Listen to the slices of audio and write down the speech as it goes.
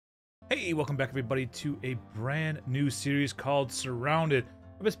Hey, welcome back everybody to a brand new series called Surrounded.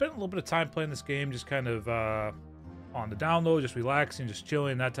 I've been spending a little bit of time playing this game, just kind of on the download, just relaxing, just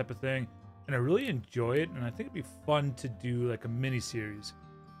chilling, that type of thing. And I really enjoy it, and I think it'd be fun to do like a mini series.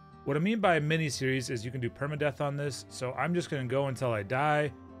 What I mean by a mini series is you can do permadeath on this, so I'm just gonna go until I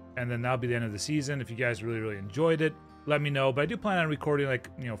die, and then that'll be the end of the season. If you guys really enjoyed it, let me know. But I do plan on recording like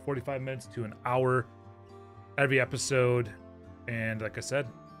 45 minutes to an hour every episode, and like I said,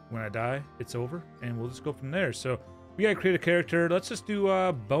 when I die, it's over, and we'll just go from there. So we gotta create a character. Let's just do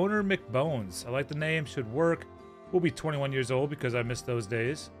Boner McBones. I like the name, should work. We'll be 21 years old because I missed those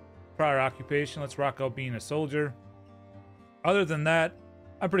days. Prior occupation, let's rock out being a soldier. Other than that,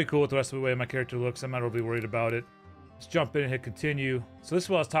 I'm pretty cool with the rest of the way my character looks. I'm not overly worried about it. Let's jump in and hit continue. So this is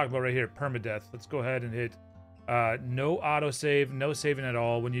what I was talking about right here, permadeath. Let's go ahead and hit no autosave, no saving at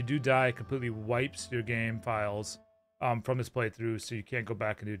all. When you do die, it completely wipes your game files from this playthrough, so you can't go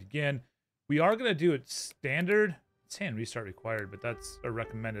back and do it again. We are going to do it standard. It's hand restart required, but that's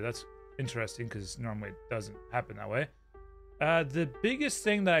recommended. That's interesting because normally it doesn't happen that way. The biggest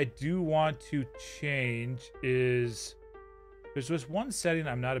thing that I do want to change is there's just one setting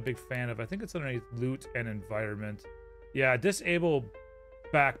I'm not a big fan of. I think it's underneath loot and environment. Yeah, disable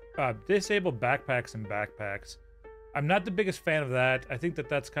backpacks and backpacks. I'm not the biggest fan of that. I think that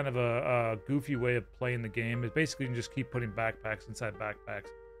that's kind of a goofy way of playing the game. It's basically you can just keep putting backpacks inside backpacks.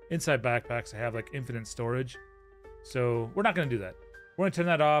 Inside backpacks, I have like infinite storage. So we're not going to do that. We're going to turn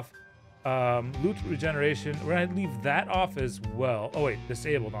that off. Loot regeneration, we're going to leave that off as well. Oh wait,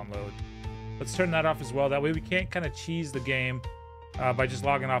 disabled on load. Let's turn that off as well. That way we can't kind of cheese the game by just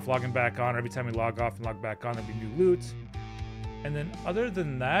logging off, logging back on. Every time we log off and log back on, there'll be new loot. And then other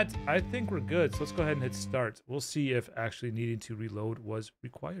than that, I think we're good. So let's go ahead and hit start. We'll see if actually needing to reload was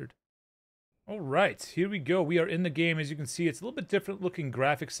required. All right, here we go. We are in the game. As you can see, it's a little bit different looking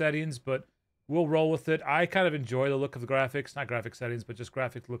graphic settings, but we'll roll with it. I kind of enjoy the look of the graphics. Not graphic settings, but just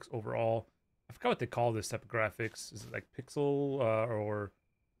graphic looks overall. I forgot what they call this type of graphics. Is it like pixel or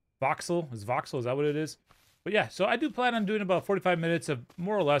voxel? Is that what it is? But yeah, so I do plan on doing about 45 minutes of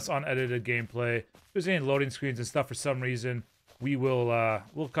more or less unedited gameplay. If there's any loading screens and stuff for some reason,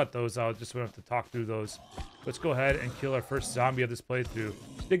 we'll cut those out just so we don't have to talk through those. Let's go ahead and kill our first zombie of this playthrough.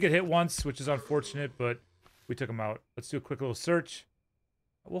 Did get hit once, which is unfortunate, but we took him out. Let's do a quick little search.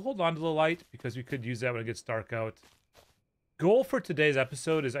 We'll hold on to the light because we could use that when it gets dark out. Goal for today's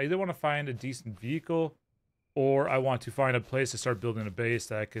episode is I either want to find a decent vehicle or I want to find a place to start building a base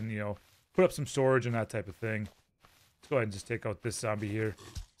that I can, put up some storage and that type of thing. Let's go ahead and just take out this zombie here.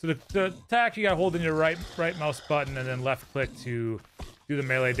 So the attack, you gotta hold in your right mouse button and then left click to do the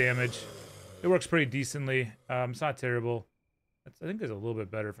melee damage. It works pretty decently. It's not terrible. I think it's a little bit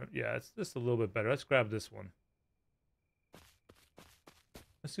better. Yeah, it's just a little bit better. Let's grab this one.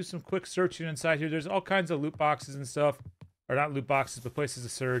 Let's do some quick searching inside here. There's all kinds of loot boxes and stuff. Or not loot boxes, but places to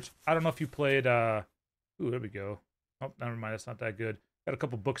search. I don't know if you played... Ooh, there we go. Oh, never mind. That's not that good. Got a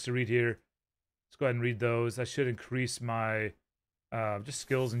couple books to read here. Let's go ahead and read those. That should increase my... just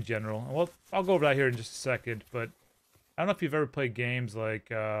skills in general. Well, I'll go over that here in just a second, but I don't know if you've ever played games like,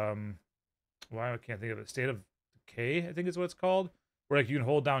 why I can't think of it, State of Decay, I think is what it's called, where like you can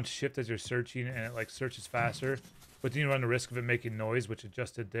hold down shift as you're searching and it like searches faster, but then you run the risk of it making noise, which it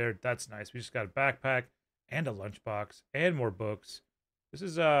just did there. That's nice. We just got a backpack and a lunchbox and more books. This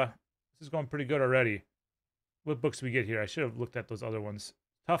is going pretty good already. What books do we get here? I should have looked at those other ones.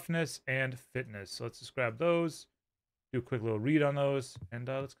 Toughness and fitness. So let's just grab those. Do a quick little read on those, and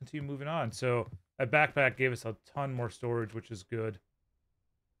let's continue moving on. So that backpack gave us a ton more storage, which is good.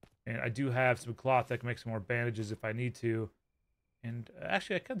 And I do have some cloth that can make some more bandages if I need to. And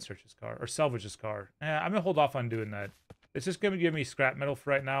actually, I can search this car, or salvage this car. I'm going to hold off on doing that. It's just going to give me scrap metal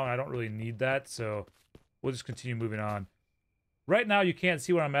for right now, and I don't really need that, so we'll just continue moving on. Right now, you can't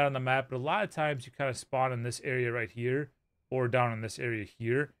see where I'm at on the map, but a lot of times you kind of spawn in this area right here, or down in this area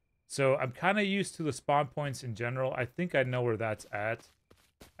here. So I'm kind of used to the spawn points in general. I think I know where that's at,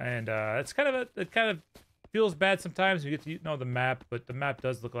 and it kind of feels bad sometimes. You get to know the map, but the map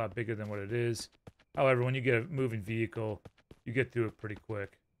does look a lot bigger than what it is. However, when you get a moving vehicle, you get through it pretty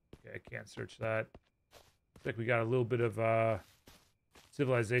quick. Okay, I can't search that. Looks like we got a little bit of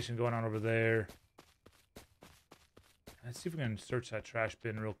civilization going on over there. Let's see if we can search that trash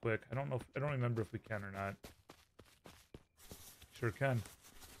bin real quick. I don't remember if we can or not. Sure can.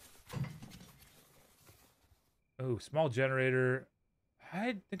 Oh, small generator.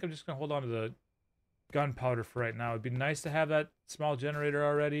 I think I'm just going to hold on to the gunpowder for right now. It'd be nice to have that small generator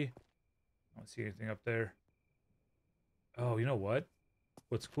already. I don't see anything up there. Oh, you know what?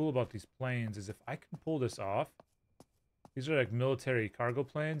 What's cool about these planes is if I can pull this off, These are like military cargo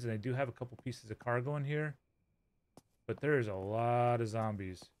planes, and they do have a couple pieces of cargo in here. But there's a lot of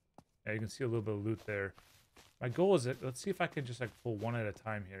zombies. Yeah, you can see a little bit of loot there. My goal is that, let's see if I can just like pull one at a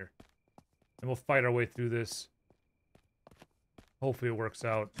time here. And we'll fight our way through this. Hopefully it works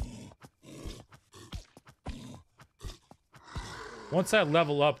out. Once I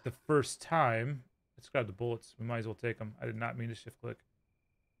level up the first time, let's grab the bullets. We might as well take them. I did not mean to shift click.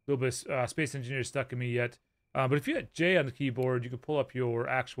 A little bit of Space Engineer stuck in me yet. But if you hit J on the keyboard, you can pull up your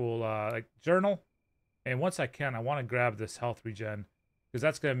actual like journal. And once I can, I want to grab this health regen, because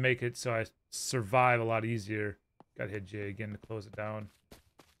that's going to make it so I survive a lot easier. Got to hit J again to close it down.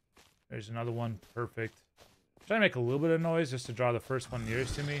 There's another one. Perfect. Trying to make a little bit of noise just to draw the first one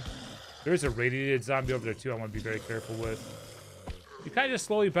nearest to me. There's a radiated zombie over there too I want to be very careful with. You kind of just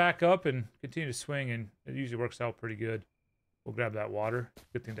slowly back up and continue to swing, and it usually works out pretty good. We'll grab that water.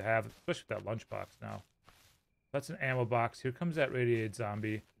 Good thing to have, especially with that lunchbox now. That's an ammo box. Here comes that radiated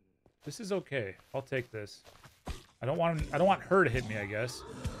zombie. This is okay. I'll take this. I don't want her to hit me, I guess,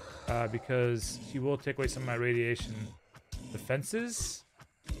 because she will take away some of my radiation defenses,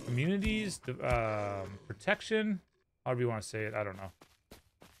 immunities, protection, however you want to say it. I don't know.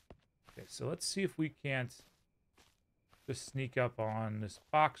 Okay, so let's see if we can't just sneak up on this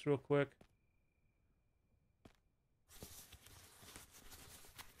box real quick.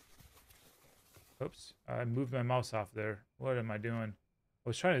 Oops, I moved my mouse off there. What am I doing? I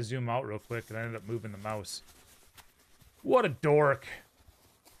was trying to zoom out real quick and I ended up moving the mouse. What a dork.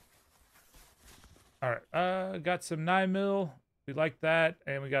 Alright, got some 9mm. We like that.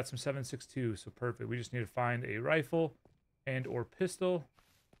 And we got some 7.62, so perfect. We just need to find a rifle and or pistol.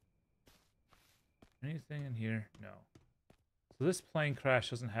 Anything in here? No. So this plane crash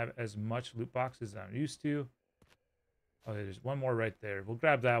doesn't have as much loot boxes as I'm used to. Oh, there's one more right there. We'll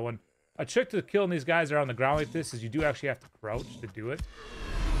grab that one. A trick to killing these guys that are on the ground like this is you do actually have to crouch to do it.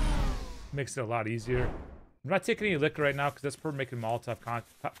 Makes it a lot easier. I'm not taking any liquor right now because that's for making Molotov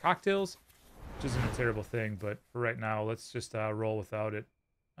cocktails, which isn't a terrible thing. But for right now, let's just roll without it.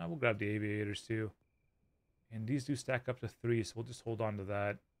 We'll grab the aviators too. And these do stack up to 3, so we'll just hold on to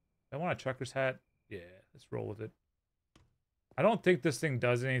that. I want a trucker's hat. Yeah, let's roll with it. I don't think this thing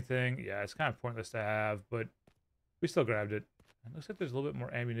does anything. Yeah, it's kind of pointless to have, but we still grabbed it. It looks like there's a little bit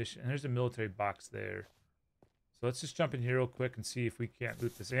more ammunition, and there's a military box there. So let's just jump in here real quick and see if we can't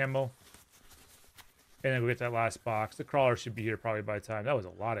loot this ammo. And then we'll get that last box. The crawler should be here probably by the time. That was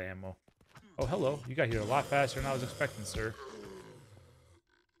a lot of ammo. Oh, hello. You got here a lot faster than I was expecting, sir.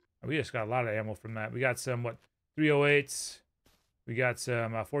 We just got a lot of ammo from that. We got some, what, 308s. We got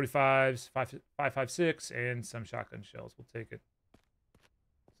some 45s, 5.56, and some shotgun shells. We'll take it.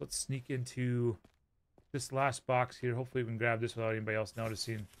 So let's sneak into this last box here. Hopefully we can grab this without anybody else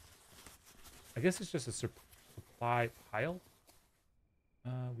noticing. I guess it's just a supply pile.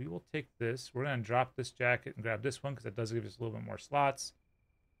 We will take this. We're going to drop this jacket and grab this one because it does give us a little bit more slots.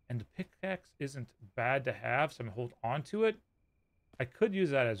 And the pickaxe isn't bad to have, so I'm going to hold on to it. I could use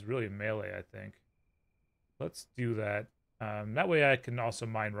that as really melee, I think. Let's do that. That way I can also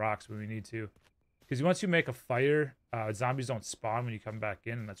mine rocks when we need to. Because once you make a fire, zombies don't spawn when you come back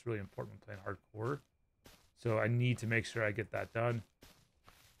in, and that's really important when playing hardcore. So I need to make sure I get that done.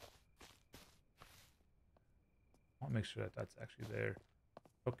 I'll make sure that that's actually there.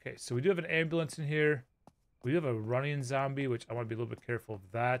 Okay, so we do have an ambulance in here. We do have a running zombie, which I want to be a little bit careful of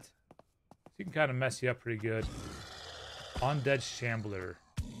that. So you can kind of mess you up pretty good. Undead Shambler.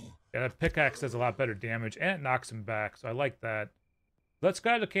 Yeah, that pickaxe does a lot better damage, and it knocks him back, so I like that. Let's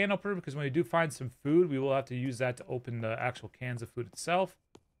grab the can opener, because when we do find some food, we will have to use that to open the actual cans of food itself.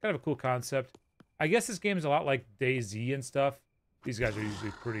 Kind of a cool concept. I guess this game is a lot like DayZ and stuff. These guys are usually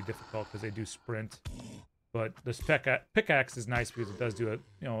pretty difficult because they do sprint. But this pickaxe is nice because it does do a,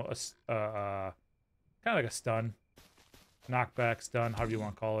 you know, kind of like a stun. Knockback, stun, however you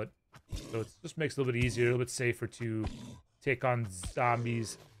want to call it. So it just makes it a little bit easier, a little bit safer to take on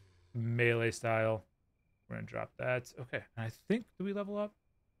zombies melee style. We're going to drop that. Okay, and I think, do we level up?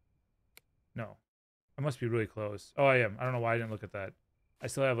 No. I must be really close. Oh, I am. I don't know why I didn't look at that. I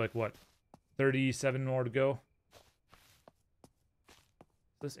still have, like, what, 37 more to go?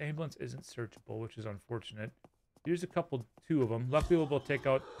 This ambulance isn't searchable, which is unfortunate. Here's a couple, 2 of them. Luckily, we'll take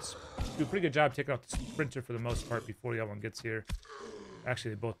out, do a pretty good job taking out the sprinter for the most part before the other one gets here.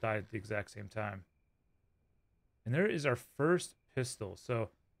 Actually, they both died at the exact same time. And there is our first pistol. So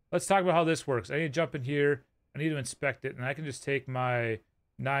let's talk about how this works. I need to jump in here. I need to inspect it, and I can just take my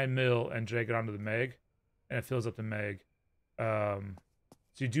 9mm and drag it onto the mag, and it fills up the mag. So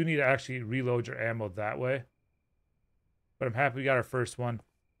you do need to actually reload your ammo that way. But I'm happy we got our first one.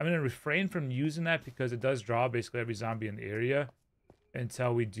 I'm going to refrain from using that because it does draw basically every zombie in the area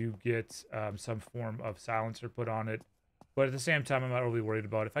until we do get some form of silencer put on it. But at the same time, I'm not really worried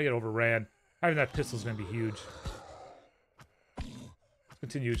about it. If I get overran, having that pistol is going to be huge. Let's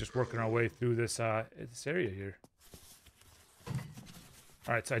continue just working our way through this area here.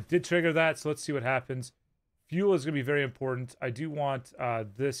 All right, so I did trigger that, so let's see what happens. Fuel is going to be very important. I do want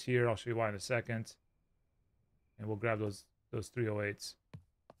this here. I'll show you why in a second. And we'll grab those 308s.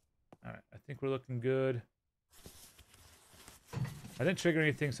 All right, I think we're looking good. I didn't trigger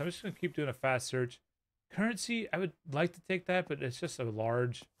anything, so I'm just going to keep doing a fast search. Currency, I would like to take that, but it's just a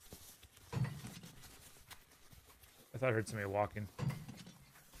large. I thought I heard somebody walking.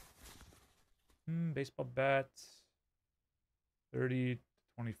 Baseball bat. 30,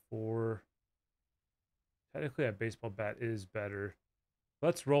 24. Technically, that baseball bat is better.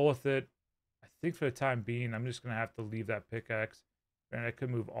 Let's roll with it. I think for the time being, I'm just going to have to leave that pickaxe. And I could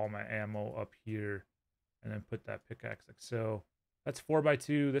move all my ammo up here and then put that pickaxe like so. That's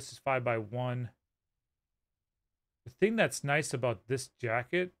 4x2. This is 5x1. The thing that's nice about this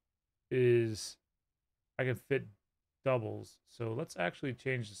jacket is I can fit doubles. So let's actually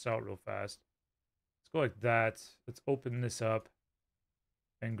change this out real fast. Let's go like that. Let's open this up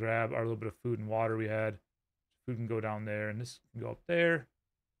and grab our little bit of food and water we had. Food can go down there, and this can go up there.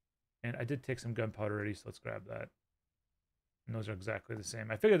 And I did take some gunpowder already, so let's grab that. And those are exactly the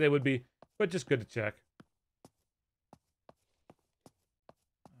same. I figured they would be, but just good to check.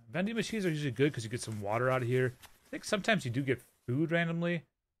 Vending machines are usually good because you get some water out of here. I think sometimes you do get food randomly.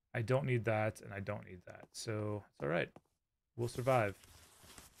 I don't need that, and I don't need that. So it's all right. We'll survive.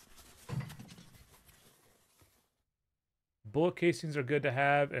 Bullet casings are good to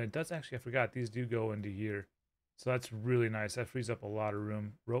have, and it does actually, I forgot, these do go into here. So that's really nice. That frees up a lot of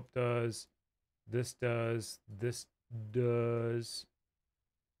room. Rope does. This does. This does.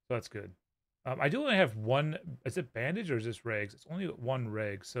 So that's good. I do only have one. Is it bandage or is this rags? It's only one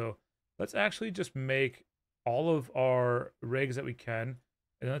rag. So let's actually just make all of our rags that we can.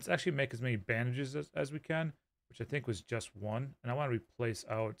 And let's actually make as many bandages as we can, which I think was just one. And I want to replace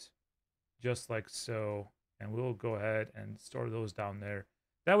out just like so. And we'll go ahead and store those down there.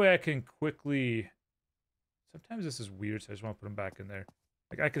 That way I can quickly... Sometimes this is weird, so I just want to put them back in there.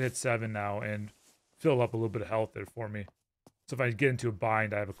 Like I could hit 7 now and fill up a little bit of health there for me. So if I get into a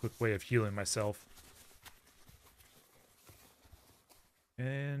bind, I have a quick way of healing myself.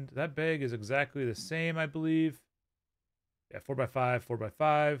 And that bag is exactly the same, I believe. Yeah, 4x5,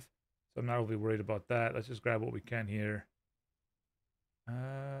 4x5. So I'm not overly worried about that. Let's just grab what we can here.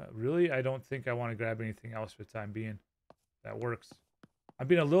 Really, I don't think I want to grab anything else for the time being. That works. I'm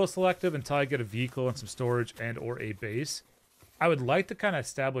being a little selective until I get a vehicle and some storage and or a base. I would like to kind of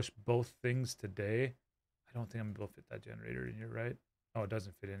establish both things today. I don't think I'm going to be able to fit that generator in here, right? Oh, it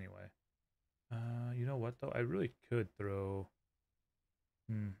doesn't fit anyway. You know what, though? I really could throw...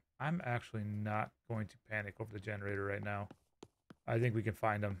 I'm actually not going to panic over the generator right now. I think we can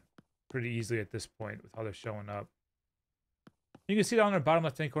find them pretty easily at this point with how they're showing up. You can see down in the bottom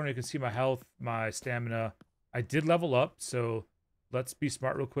left-hand corner, you can see my health, my stamina. I did level up, so let's be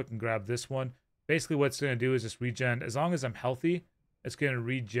smart real quick and grab this one. Basically, what it's going to do is just regen. As long as I'm healthy, it's going to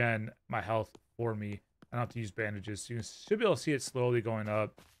regen my health for me. I don't have to use bandages. So you should be able to see it slowly going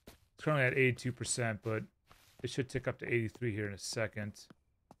up. It's currently at 82%, but it should tick up to 83 here in a second.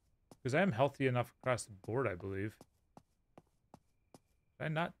 Because I am healthy enough across the board, I believe. Did I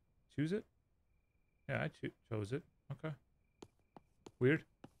not choose it? Yeah, I chose it. Okay. Weird.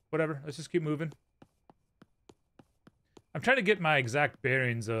 Whatever. Let's just keep moving. I'm trying to get my exact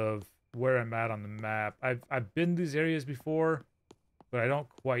bearings of where I'm at on the map. I've been to these areas before, but I don't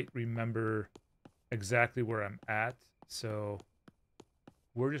quite remember exactly where I'm at. So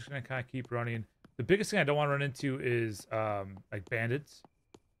we're just going to kind of keep running. The biggest thing I don't want to run into is like bandits.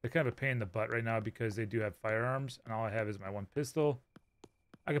 They're kind of a pain in the butt right now because they do have firearms, and all I have is my one pistol.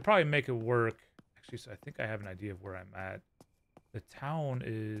 I could probably make it work. Actually, so I think I have an idea of where I'm at. The town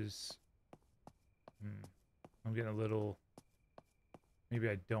is... I'm getting a little... Maybe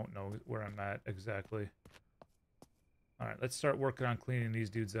I don't know where I'm at exactly. Alright, let's start working on cleaning these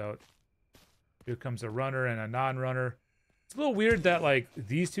dudes out. Here comes a runner and a non-runner. It's a little weird that, like,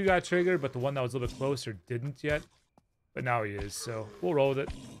 these two got triggered, but the one that was a little bit closer didn't yet. But now he is, so we'll roll with it.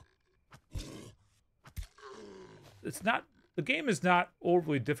 It's not... The game is not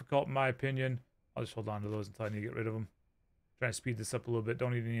overly difficult, in my opinion. I'll just hold on to those until I need to get rid of them. Try to speed this up a little bit.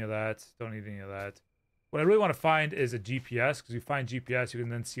 Don't need any of that. Don't need any of that. What I really want to find is a GPS, because you find GPS, you can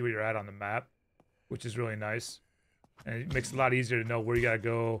then see where you're at on the map, which is really nice. And it makes it a lot easier to know where you gotta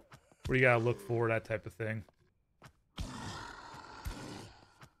go, where you gotta look for, that type of thing.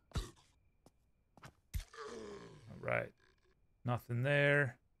 Right. Nothing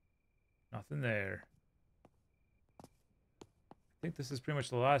there. Nothing there. I think this is pretty much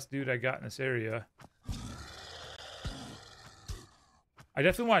the last dude I got in this area. I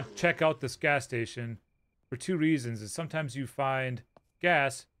definitely want to check out this gas station for two reasons. Is sometimes you find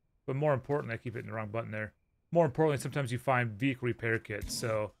gas, but more importantly, I keep hitting the wrong button there. More importantly, sometimes you find vehicle repair kits.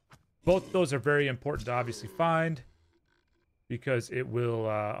 So both those are very important to obviously find because it will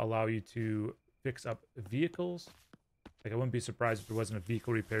allow you to fix up vehicles. Like, I wouldn't be surprised if there wasn't a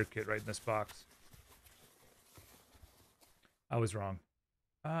vehicle repair kit right in this box. I was wrong.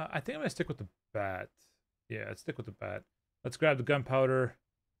 I think I'm going to stick with the bat. Yeah, let's stick with the bat. Let's grab the gunpowder.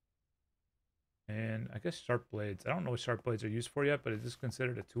 And I guess sharp blades. I don't know what sharp blades are used for yet, but it is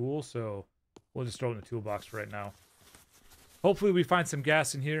considered a tool, so we'll just throw it in the toolbox for right now. Hopefully we find some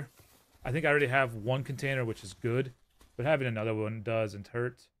gas in here. I think I already have one container, which is good. But having another one doesn't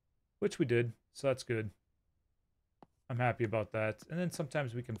hurt, which we did, so that's good. I'm happy about that. And then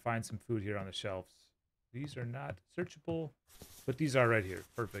sometimes we can find some food here on the shelves. These are not searchable, but these are right here.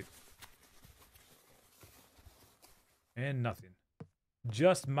 Perfect. And nothing.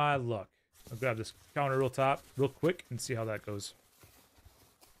 Just my luck. I'll grab this counter real quick and see how that goes.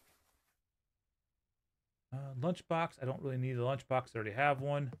 Lunchbox. I don't really need a lunchbox. I already have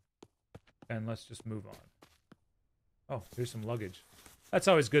one. And let's just move on. Oh, here's some luggage. That's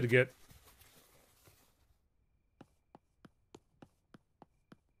always good to get.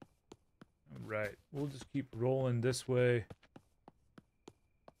 Right, we'll just keep rolling this way.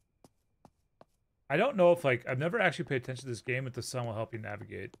 I don't know if, like, I've never actually paid attention to this game if the sun will help you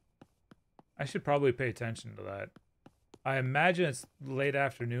navigate. I should probably pay attention to that. I imagine it's late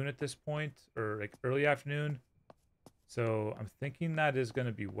afternoon at this point, or like early afternoon. So I'm thinking that is going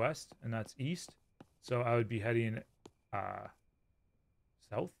to be west, and that's east. So I would be heading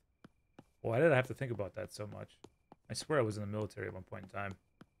south. Why did I have to think about that so much? I swear I was in the military at one point in time.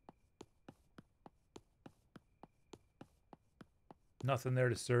 Nothing there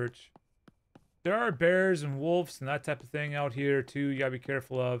to search. There are bears and wolves and that type of thing out here too. You gotta be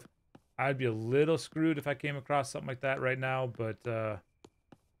careful of. I'd be a little screwed if I came across something like that right now, but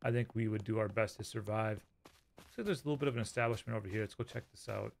I think we would do our best to survive. So there's a little bit of an establishment over here. Let's go check this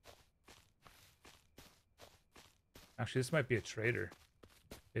out. Actually, this might be a trader.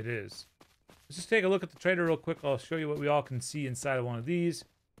 It is. Let's just take a look at the trader real quick. I'll show you what we all can see inside of one of these.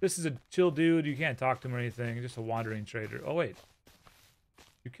 This is a chill dude. You can't talk to him or anything. Just a wandering trader. Oh, wait.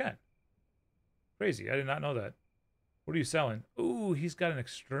 You can. Crazy. I did not know that. What are you selling? Ooh, he's got an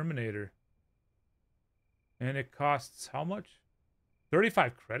exterminator. And it costs how much?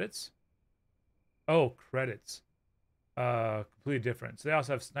 35 credits? Oh, credits. Completely different. So they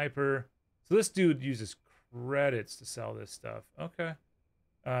also have sniper. So this dude uses credits to sell this stuff. Okay.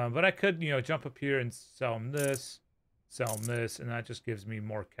 But I could, you know, jump up here and sell him this, and that just gives me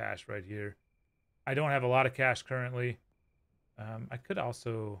more cash right here. I don't have a lot of cash currently. I could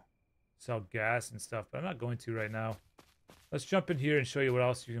also sell gas and stuff, but I'm not going to right now. Let's jump in here and show you what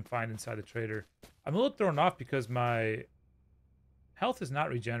else you can find inside the trader. I'm a little thrown off because my health is not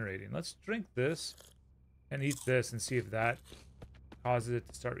regenerating. Let's drink this and eat this and see if that causes it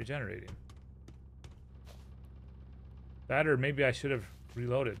to start regenerating. That, or maybe I should have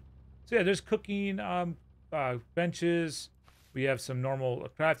reloaded. So yeah, there's cooking benches. We have some normal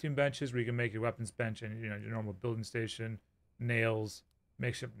crafting benches where you can make your weapons bench and, you know, your normal building station. Nails,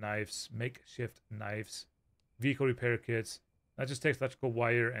 makeshift knives, vehicle repair kits. That just takes electrical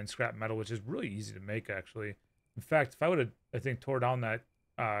wire and scrap metal, which is really easy to make, actually. In fact, if I would have, I think, tore down that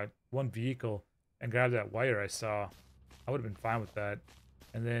one vehicle and grabbed that wire I saw, I would have been fine with that.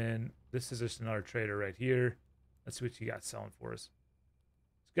 And then this is just another trader right here. Let's see what you got selling for us.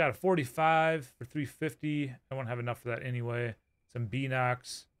 It's got a 45 for 350. I won't have enough for that anyway. Some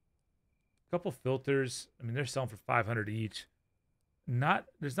B-Nox. A couple filters. I mean, they're selling for 500 each.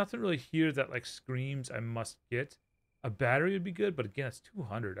 There's nothing really here that like screams I must get. A battery would be good, but again, it's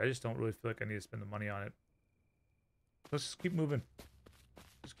 200. I just don't really feel like I need to spend the money on it. Let's just keep moving.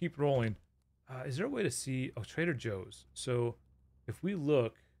 Just keep rolling. Is there a way to see? Oh, Trader Joe's. So if we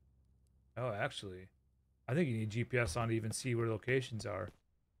look, oh, actually, I think you need GPS on to even see where locations are.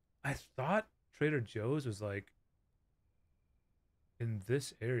 I thought Trader Joe's was like in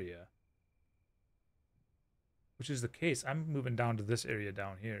this area. Which is the case. I'm moving down to this area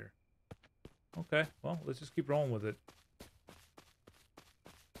down here. Okay, well, let's just keep rolling with it.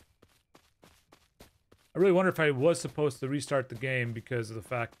 I really wonder if I was supposed to restart the game because of the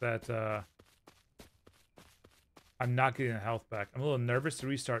fact that I'm not getting the health back. I'm a little nervous to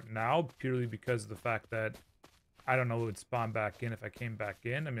restart now purely because of the fact that I don't know what would spawn back in if I came back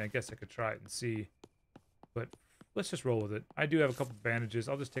in. I mean, I guess I could try it and see. But let's just roll with it. I do have a couple bandages.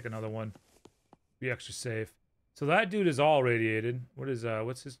 I'll just take another one. Be extra safe. So that dude is all radiated. What is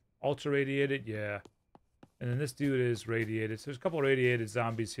what's his ultra radiated? Yeah. And then this dude is radiated. So there's a couple of radiated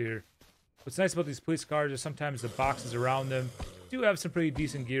zombies here. What's nice about these police cars is sometimes the boxes around them do have some pretty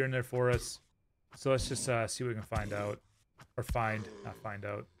decent gear in there for us. So let's just see what we can find out. Or find, not find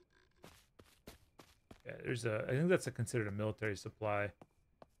out. Yeah, there's a, I think that's considered a military supply.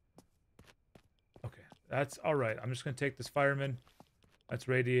 Okay, that's all right. I'm just gonna take this fireman. That's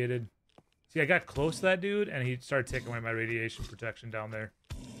radiated. See, I got close to that dude, and he started taking away my radiation protection down there.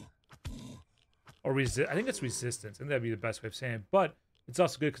 Or I think it's resistance. I think that'd be the best way of saying it. But it's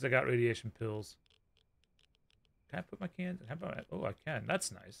also good because I got radiation pills. Can I put my cans? How about? Oh, I can.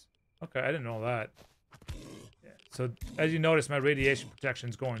 That's nice. Okay, I didn't know that. Yeah. So as you notice, my radiation protection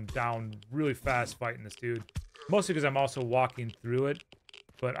is going down really fast fighting this dude. Mostly because I'm also walking through it.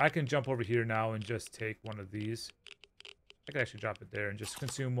 But I can jump over here now and just take one of these. I can actually drop it there and just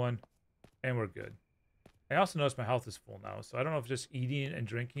consume one. And we're good. I also notice my health is full now. So I don't know if just eating and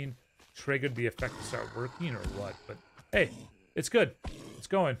drinking triggered the effect to start working or what. But hey, it's good. It's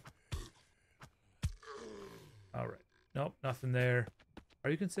going. All right. Nope, nothing there.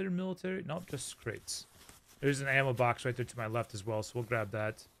 Are you considered military? Nope, just crates. There's an ammo box right there to my left as well, so we'll grab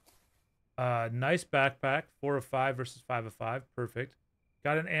that. Nice backpack. 4 of 5 versus 5 of 5. Perfect.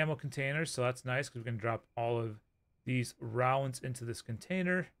 Got an ammo container, so that's nice because we can drop all of these rounds into this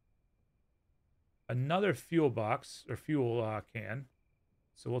container. Another fuel box, or fuel can.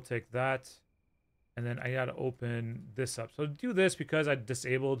 So we'll take that. And then I gotta open this up. So do this because I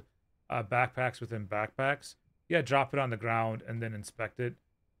disabled backpacks within backpacks. Yeah, drop it on the ground and then inspect it.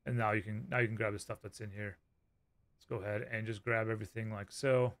 And now you can grab the stuff that's in here. Let's go ahead and just grab everything like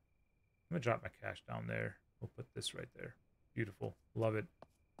so. I'm gonna drop my cash down there. We'll put this right there. Beautiful. Love it.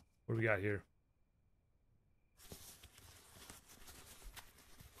 What do we got here?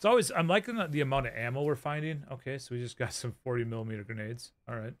 It's always, I'm liking the amount of ammo we're finding. Okay, so we just got some 40mm grenades.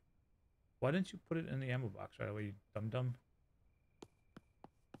 All right. Why didn't you put it in the ammo box right away, you dum-dum?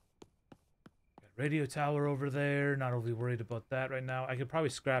 Radio tower over there. Not overly worried about that right now. I could probably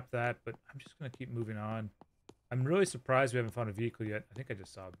scrap that, but I'm just going to keep moving on. I'm really surprised we haven't found a vehicle yet. I think I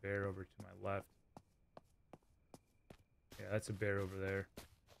just saw a bear over to my left. Yeah, that's a bear over there.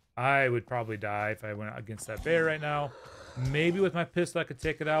 I would probably die if I went against that bear right now. Maybe with my pistol I could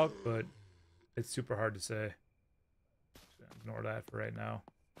take it out, but it's super hard to say. So ignore that for right now.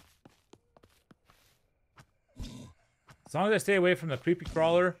 As long as I stay away from the creepy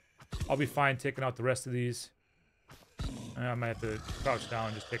crawler, I'll be fine taking out the rest of these. I might have to crouch down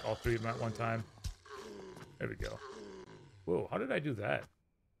and just take all 3 of them at one time. There we go. Whoa, how did I do that?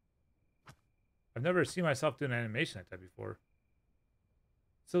 I've never seen myself do an animation like that before.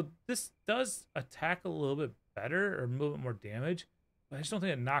 So this does attack a little bit better or a little bit more damage, but I just don't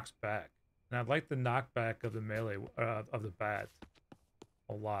think it knocks back. And I like the knockback of the melee, of the bat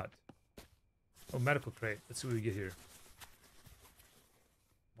a lot. Oh, medical crate. Let's see what we get here.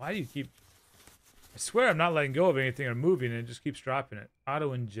 Why do you keep... I swear I'm not letting go of anything or moving, and it just keeps dropping it.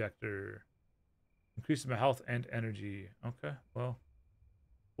 Auto injector. Increases my health and energy. Okay, well,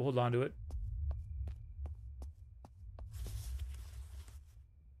 we'll hold on to it.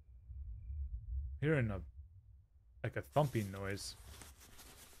 Hearing like a thumping noise.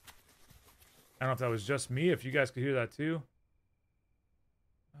 I don't know if that was just me, if you guys could hear that too.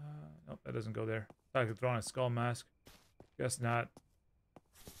 Nope, that doesn't go there. Thought I could throw on a skull mask. Guess not.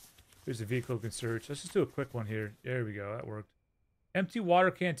 Here's a vehicle we can search. Let's just do a quick one here. There we go, that worked. Empty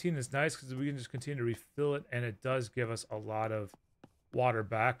water canteen is nice because we can just continue to refill it, and it does give us a lot of water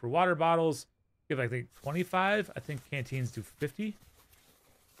back. For water bottles, give I think 25. I think canteens do 50.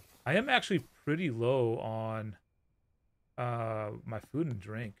 I am actually pretty low on my food and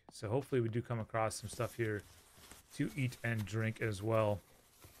drink, so hopefully we do come across some stuff here to eat and drink as well.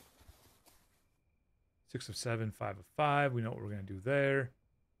 6 of 7, 5 of 5. We know what we're going to do there.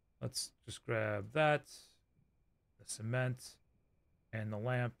 Let's just grab that, the cement, and the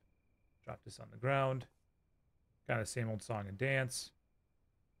lamp. Drop this on the ground. Kind of same old song and dance.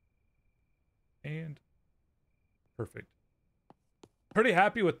 And perfect. Pretty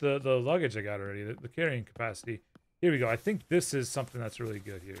happy with the luggage I got already, the carrying capacity. Here we go. I think this is something that's really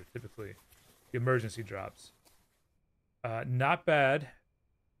good here, typically. The emergency drops. Not bad.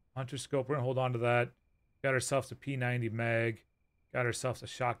 Hunter scope, we're going to hold on to that. Got ourselves a P90 mag. Got ourselves a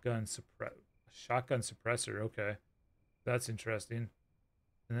shotgun suppressor. Okay. That's interesting.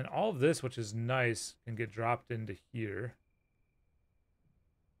 And then all of this, which is nice, can get dropped into here.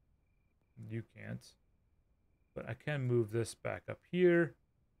 You can't. But I can move this back up here.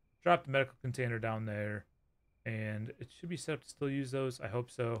 Drop the medical container down there. And it should be set up to still use those. I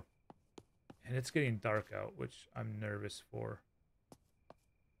hope so. And it's getting dark out, which I'm nervous for.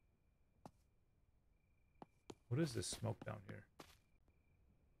 What is this smoke down here?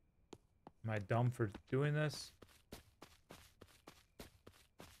 Am I dumb for doing this?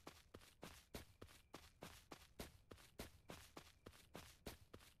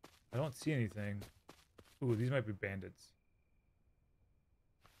 I don't see anything. Ooh, these might be bandits.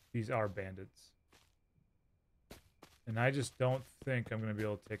 These are bandits. And I just don't think I'm going to be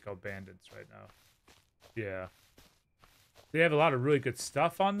able to take out bandits right now. Yeah. They have a lot of really good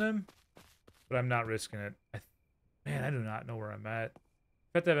stuff on them, but I'm not risking it. Man, I do not know where I'm at.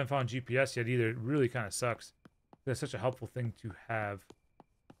 In fact, I haven't found GPS yet either. It really kind of sucks. That's such a helpful thing to have.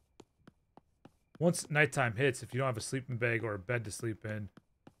 Once nighttime hits, if you don't have a sleeping bag or a bed to sleep in,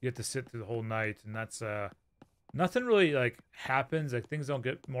 you have to sit through the whole night, and that's nothing really like happens. Like things don't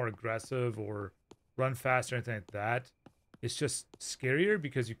get more aggressive or run fast or anything like that. It's just scarier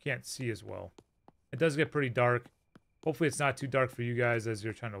because you can't see as well. It does get pretty dark. Hopefully it's not too dark for you guys as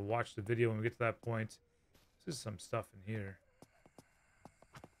you're trying to watch the video when we get to that point. This is some stuff in here.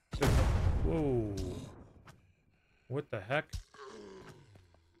 Whoa. What the heck?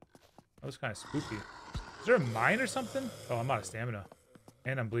 That was kind of spooky. Is there a mine or something? Oh, I'm out of stamina.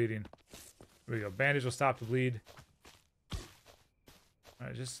 And I'm bleeding. There we go. Bandage will stop the bleed.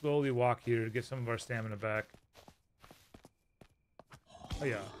 Alright, just slowly walk here to get some of our stamina back. Oh,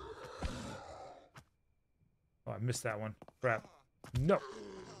 yeah. Oh, I missed that one. Crap. No!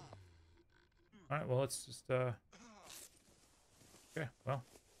 Alright, well, let's just, Okay, well.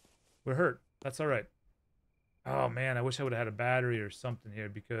 We're hurt. That's alright. Oh, man, I wish I would have had a battery or something here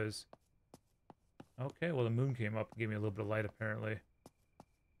because... Okay, well, the moon came up and gave me a little bit of light, apparently.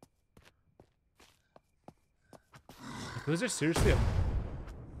 Was there seriously I'm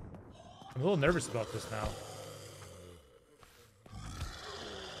a little nervous about this now.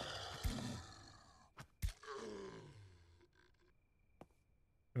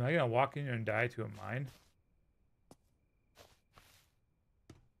 Am I gonna walk in here and die to a mine?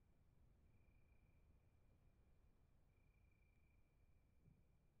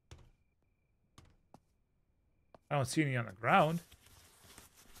 I don't see any on the ground.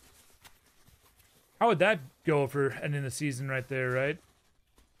 How would that go for ending the season right there, right?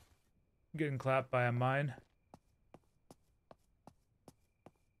 Getting clapped by a mine.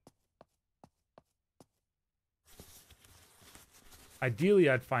 Ideally,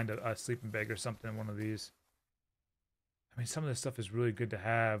 I'd find a sleeping bag or something in one of these. I mean, some of this stuff is really good to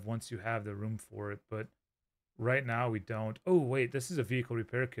have once you have the room for it, but right now we don't. Oh, wait, this is a vehicle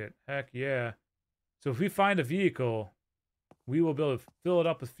repair kit. Heck yeah. So if we find a vehicle, we will be able to fill it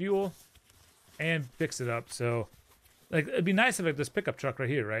up with fuel and fix it up. So, like, it'd be nice if like this pickup truck right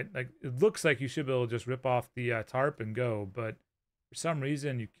here, right? Like, it looks like you should be able to just rip off the tarp and go, but for some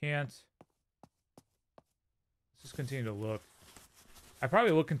reason you can't. Let's just continue to look. I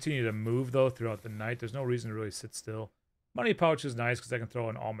probably will continue to move, though, throughout the night. There's no reason to really sit still. Money pouch is nice because I can throw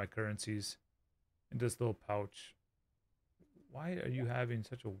in all my currencies into this little pouch. Why are you having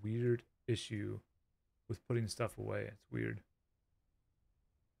such a weird issue with putting stuff away? It's weird.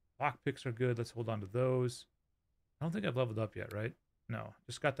 Lockpicks are good. Let's hold on to those. I don't think I've leveled up yet, right? No,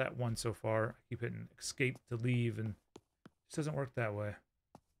 just got that one so far. I keep hitting escape to leave, and it just doesn't work that way.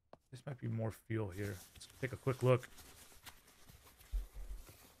 This might be more fuel here. Let's take a quick look.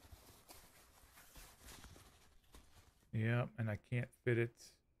 Yeah, and I can't fit it.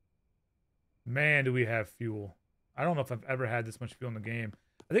 Man, do we have fuel. I don't know if I've ever had this much fuel in the game.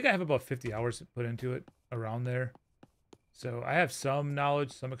 I think I have about 50 hours put into it, around there. So I have some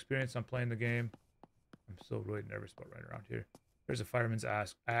knowledge, some experience on playing the game. I'm still really nervous about right around here. There's a fireman's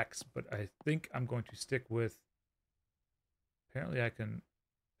axe, but I think I'm going to stick with... Apparently I can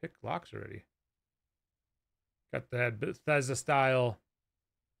pick locks already. Got that Bethesda style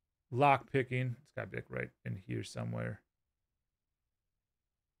lock picking. It's got to be like right in here somewhere.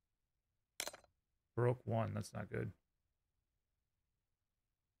 Broke one. That's not good.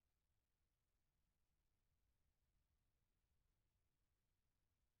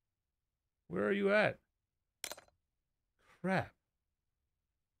 Where are you at? Crap.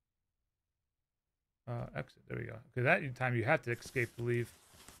 Exit. There we go. Okay, that time you have to escape to leave.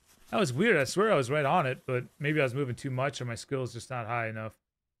 That was weird. I swear I was right on it, but maybe I was moving too much or my skill is just not high enough.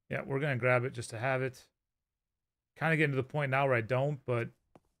 Yeah, we're going to grab it just to have it. Kind of getting to the point now where I don't, but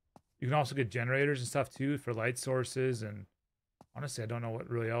you can also get generators and stuff too for light sources. And honestly, I don't know what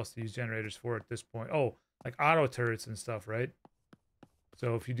really else to use generators for at this point. Oh, like auto turrets and stuff, right?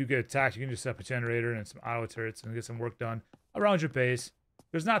 So if you do get attacked, you can just set up a generator and some auto turrets and get some work done around your base.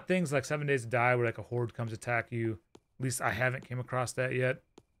 There's not things like 7 Days to Die where like a horde comes attack you. At least I haven't came across that yet.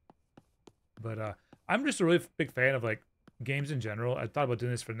 But I'm just a really big fan of like games in general. I thought about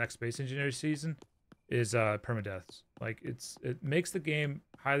doing this for the next Space Engineer season. Is permadeaths. Like it makes the game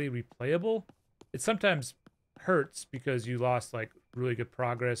highly replayable. It sometimes hurts because you lost like really good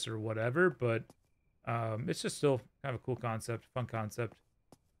progress or whatever, but it's just still kind of a cool concept, fun concept.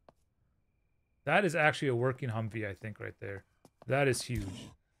 That is actually a working Humvee, I think, right there. That is huge.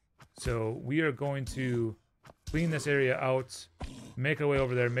 So we are going to clean this area out, make our way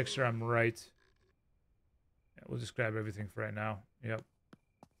over there, make sure I'm right. Yeah, we'll just grab everything for right now. Yep.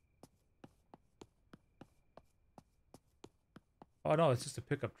 Oh no, it's just a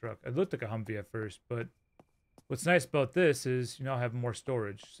pickup truck. It looked like a Humvee at first, but what's nice about this is you now have more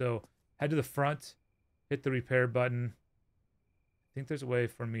storage. So head to the front, hit the repair button. I think there's a way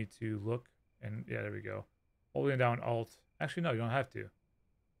for me to look, and yeah, there we go. Holding down Alt. Actually, no, you don't have to.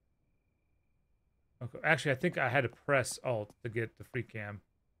 Okay. Actually, I think I had to press Alt to get the free cam.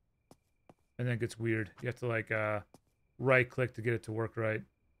 And then it gets weird. You have to like right click to get it to work right.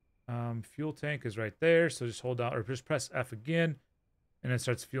 Fuel tank is right there, so just hold down or just press F again, and it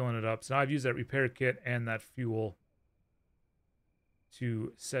starts fueling it up. So now I've used that repair kit and that fuel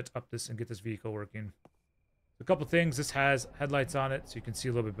to set up this and get this vehicle working. A couple things. This has headlights on it, so you can see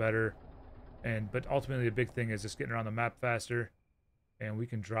a little bit better. But ultimately, the big thing is just getting around the map faster, and we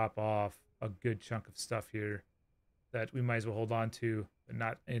can drop off a good chunk of stuff here that we might as well hold on to, but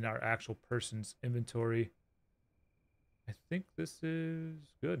not in our actual person's inventory. I think this is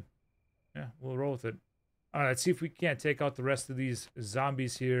good. Yeah, we'll roll with it. All right, let's see if we can't take out the rest of these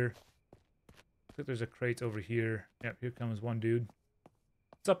zombies here. I think there's a crate over here. Yep, here comes one dude.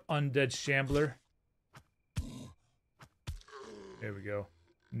 What's up, undead shambler? There we go.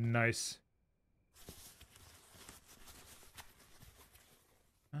 Nice.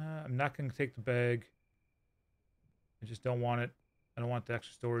 I'm not going to take the bag. I just don't want it. I don't want the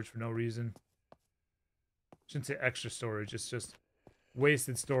extra storage for no reason. I shouldn't say extra storage. It's just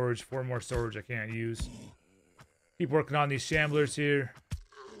wasted storage. 4 more storage I can't use. Keep working on these shamblers here.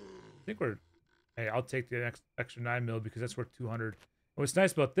 I think we're... Hey, I'll take the extra 9mm because that's worth 200. And what's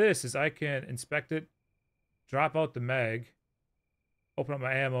nice about this is I can inspect it, drop out the mag, open up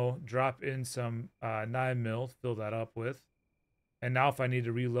my ammo, drop in some 9mm, fill that up with. And now if I need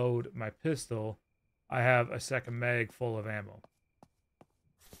to reload my pistol, I have a second mag full of ammo.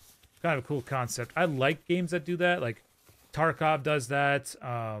 Kind of a cool concept. I like games that do that. Like Tarkov does that.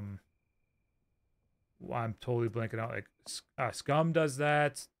 I'm totally blanking out. Like Scum does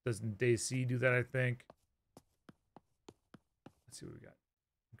that. Doesn't DayZ do that, I think? Let's see what we got.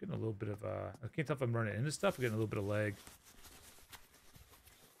 I'm getting a little bit of... I can't tell if I'm running into stuff. I'm getting a little bit of lag.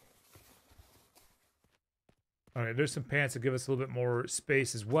 All right, there's some pants that give us a little bit more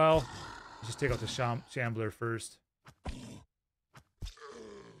space as well. Let's just take out the shambler first.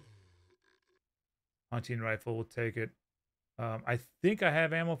 Hunting rifle, we'll take it. I think I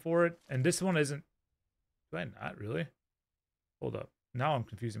have ammo for it, and this one isn't... Do I not really? Hold up. Now I'm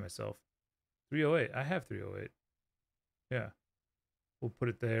confusing myself. 308. I have 308. Yeah. We'll put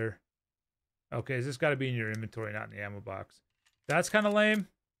it there. Okay, this got to be in your inventory, not in the ammo box. That's kind of lame.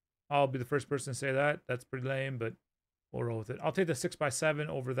 I'll be the first person to say that. That's pretty lame, but we'll roll with it. I'll take the 6x7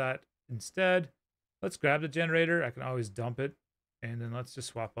 over that instead. Let's grab the generator. I can always dump it. And then let's just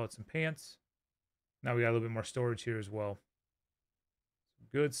swap out some pants. Now we got a little bit more storage here as well.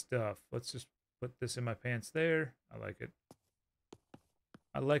 Good stuff. Let's just put this in my pants there. I like it.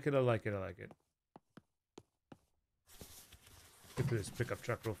 I like it, I like it, I like it. Get through this pickup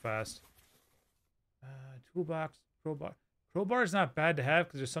truck real fast. Toolbox, crowbar. Crowbar is not bad to have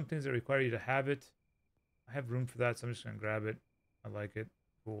because there's some things that require you to have it. I have room for that, so I'm just going to grab it. I like it.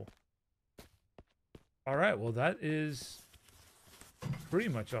 Cool. All right, well, that is pretty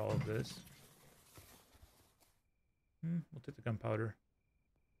much all of this. We'll take the gunpowder.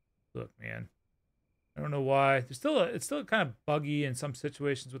 Look, man. I don't know why. It's still kind of buggy in some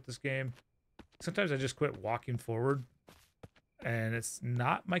situations with this game. Sometimes I just quit walking forward. And it's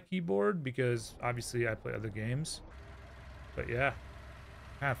not my keyboard because obviously I play other games. But yeah,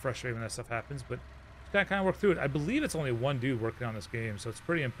 kind of frustrating when that stuff happens, but just gotta kind of work through it. I believe it's only one dude working on this game, so it's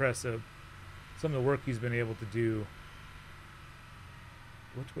pretty impressive. Some of the work he's been able to do.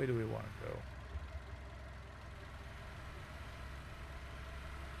 Which way do we want to go?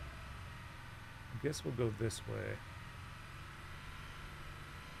 I guess we'll go this way.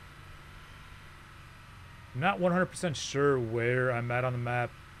 I'm not 100% sure where I'm at on the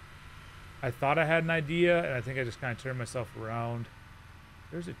map. I thought I had an idea, and I think I just kind of turned myself around.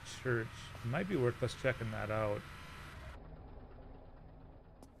 There's a church. It might be worth us checking that out.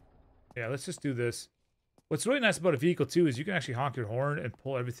 Yeah, let's just do this. What's really nice about a vehicle too is you can actually honk your horn and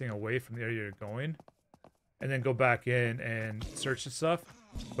pull everything away from the area you're going, and then go back in and search and stuff.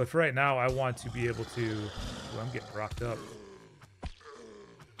 But for right now, I want to be able to... Ooh, I'm getting rocked up.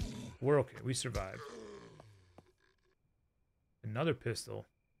 We're okay. We survived. Another pistol.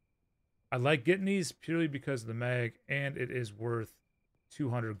 I like getting these purely because of the mag, and it is worth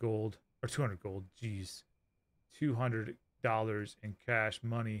 200 gold. Or 200 gold. Jeez. $200 in cash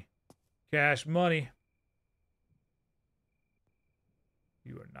money. Cash money.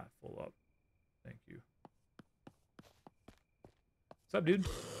 You are not full up. Thank you. What's up, dude?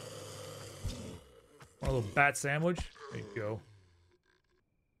 Want a little bat sandwich? There you go.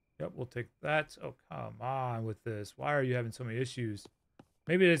 Yep, we'll take that. Oh, come on with this. Why are you having so many issues?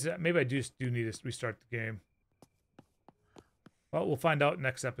 Maybe it is. Maybe I just do need to restart the game. Well, we'll find out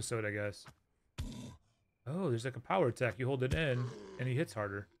next episode, I guess. Oh, there's like a power attack. You hold it in, and he hits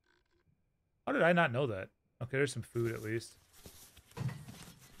harder. How did I not know that? Okay, there's some food at least.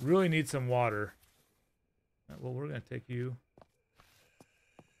 Really need some water. Well, we're gonna take you.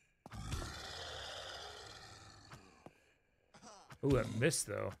 Oh, that missed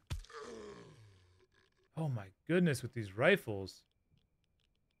though. Oh my goodness, with these rifles.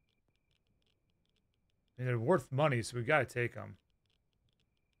 I mean, they're worth money, so we gotta take them.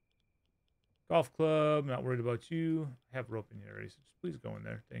 Golf club, not worried about you. I have rope in here already, so just please go in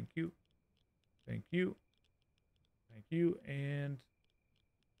there. Thank you. Thank you. Thank you, and...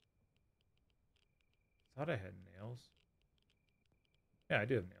 I thought I had nails. Yeah, I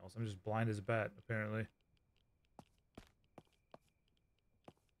do have nails. I'm just blind as a bat, apparently.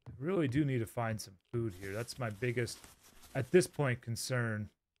 I really do need to find some food here. That's my biggest, at this point, concern.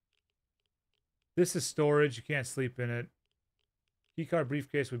 This is storage. You can't sleep in it. Keycard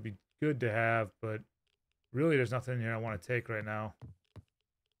briefcase would be good to have, but really there's nothing in here I want to take right now.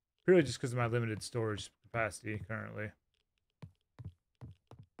 Purely just because of my limited storage capacity currently.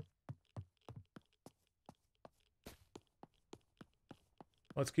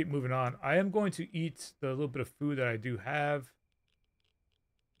 Let's keep moving on. I am going to eat the little bit of food that I do have.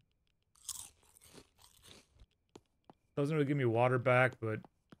 Doesn't really give me water back, but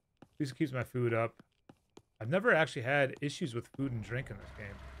at least it keeps my food up. I've never actually had issues with food and drink in this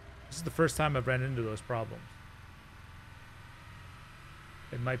game. This is the first time I've ran into those problems.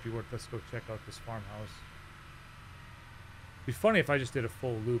 It might be worth, let's go check out this farmhouse. It'd be funny if I just did a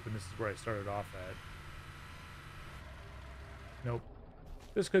full loop and this is where I started off at. Nope.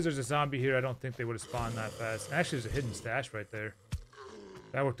 Just because there's a zombie here, I don't think they would have spawned that fast. And actually, there's a hidden stash right there.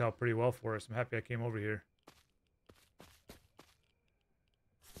 That worked out pretty well for us. I'm happy I came over here.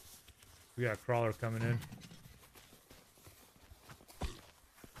 We got a crawler coming in.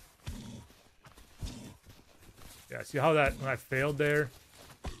 Yeah, see how that, when I failed there,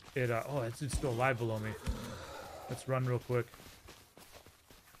 it, oh, that dude's still alive below me. Let's run real quick.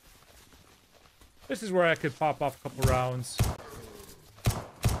 This is where I could pop off a couple rounds.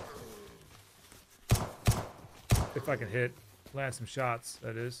 If I can land some shots,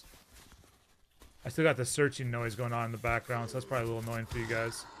 that is. I still got the searching noise going on in the background, so that's probably a little annoying for you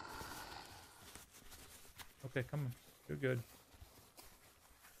guys. Okay, come on. You're good.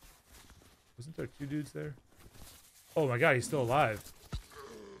 Wasn't there two dudes there? Oh my god, he's still alive.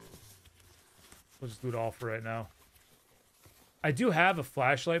 We'll just do it all for right now. I do have a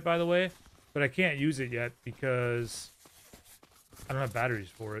flashlight, by the way, but I can't use it yet because I don't have batteries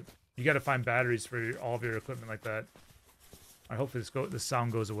for it. You got to find batteries for all of your equipment like that. All right, hopefully this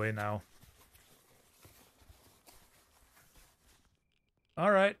sound goes away now.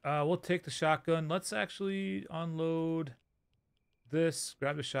 All right, we'll take the shotgun. Let's actually unload this.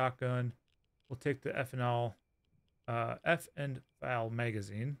 Grab the shotgun. We'll take the F and Val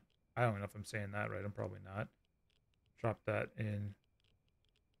magazine. I don't know if I'm saying that right. I'm probably not. Drop that in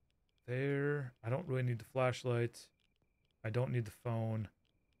there. I don't really need the flashlight. I don't need the phone.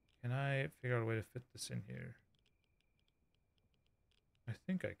 Can I figure out a way to fit this in here? I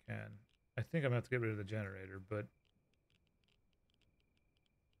think I can. I think I'm going to have to get rid of the generator, but...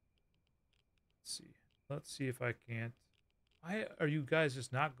 Let's see if I can't. Why are you guys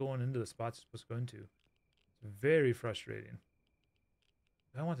just not going into the spots you're supposed to go into? It's very frustrating.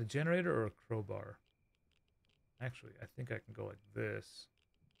 Do I want the generator or a crowbar? Actually, I think I can go like this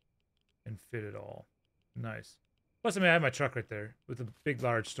and fit it all. Nice. Plus, I mean, I have my truck right there with a big,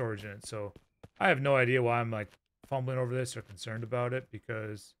 large storage in it, so I have no idea why I'm, like, fumbling over this or concerned about it,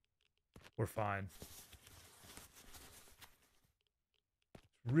 because we're fine.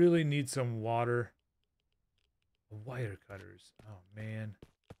 Really need some water. Wire cutters. Oh, man.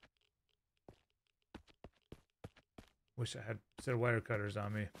 Wish I had a set of wire cutters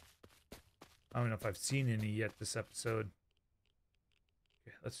on me. I don't know if I've seen any yet this episode.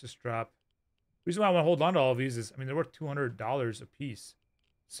 Okay, let's just drop. The reason why I want to hold on to all of these is, I mean, they're worth $200 a piece.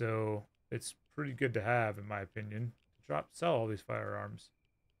 So it's pretty good to have, in my opinion. Sell all these firearms.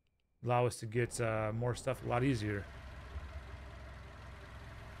 Allow us to get more stuff a lot easier.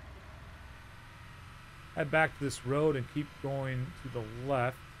 Head back to this road and keep going to the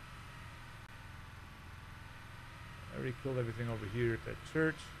left. I already killed everything over here at that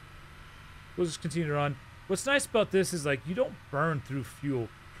church. We'll just continue to run. What's nice about this is, like, you don't burn through fuel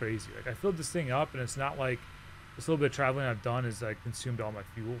crazy. Like, I filled this thing up, and it's not like this little bit of traveling I've done is, like, consumed all my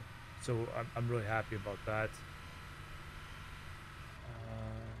fuel. So I'm really happy about that.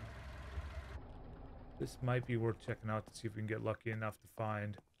 This might be worth checking out to see if we can get lucky enough to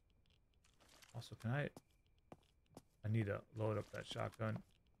find. Also, I need to load up that shotgun.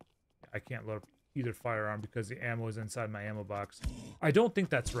 I can't load up either firearm because the ammo is inside my ammo box. I don't think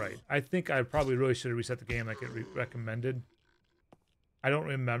that's right. I think I probably really should have reset the game like it recommended. I don't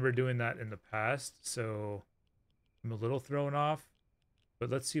remember doing that in the past, so I'm a little thrown off. But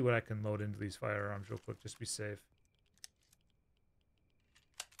let's see what I can load into these firearms real quick, just to be safe.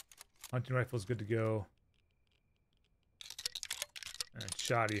 Hunting rifle is good to go. And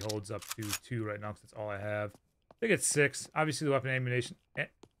shoddy holds up to 2 right now because that's all I have. I think it's 6. Obviously, the weapon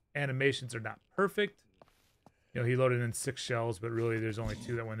animations are not perfect. You know, he loaded in 6 shells, but really there's only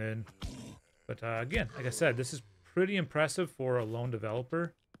 2 that went in. But again, like I said, this is pretty impressive for a lone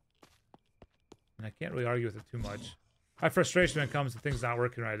developer. And I can't really argue with it too much. My frustration when it comes to things not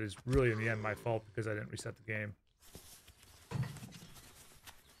working right is really, in the end, my fault because I didn't reset the game.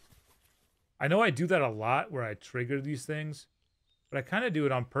 I know I do that a lot where I trigger these things, but I kind of do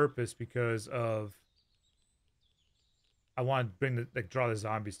it on purpose because of I want to bring draw the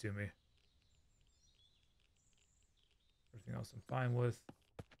zombies to me. Everything else I'm fine with.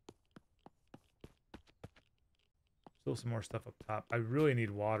 Still some more stuff up top. I really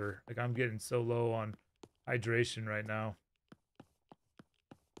need water. Like, I'm getting so low on hydration right now.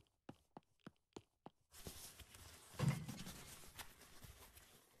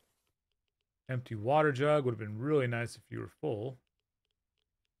 Empty water jug would have been really nice if you were full.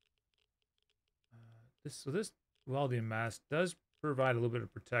 This welding mask does provide a little bit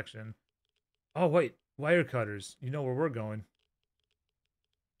of protection. Oh wait, wire cutters. You know where we're going.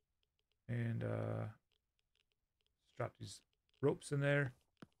 And let's drop these ropes in there.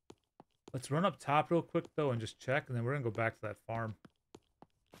 Let's run up top real quick though and just check, and then we're gonna go back to that farm.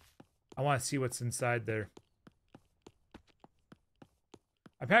 I want to see what's inside there.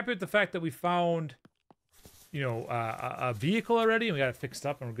 I'm happy with the fact that we found, you know, a vehicle already, and we got it fixed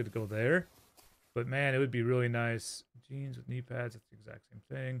up, and we're good to go there. But man, it would be really nice. Jeans with knee pads, that's the exact same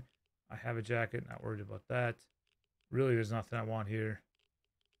thing. I have a jacket, not worried about that. Really, there's nothing I want here.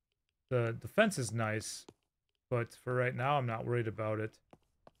 The fence is nice, but for right now, I'm not worried about it.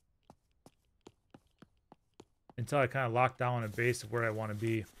 Until I kind of lock down a base of where I want to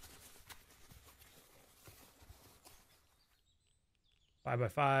be.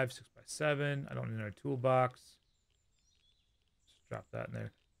 5x5, 6x7. I don't need another toolbox. Just drop that in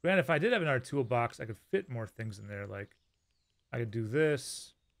there. Granted, if I did have another toolbox, I could fit more things in there. Like, I could do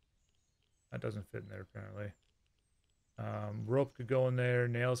this. That doesn't fit in there, apparently. Rope could go in there.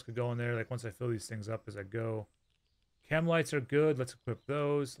 Nails could go in there. Like, once I fill these things up as I go. Chem lights are good. Let's equip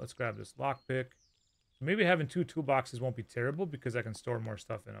those. Let's grab this lockpick. So maybe having 2 toolboxes won't be terrible because I can store more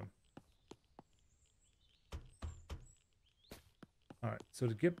stuff in them. Alright, so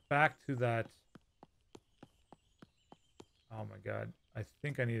to get back to that... Oh my god. I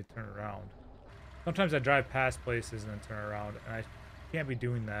think I need to turn around. Sometimes I drive past places and then turn around, and I can't be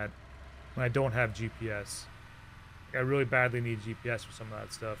doing that when I don't have GPS. Like, I really badly need GPS for some of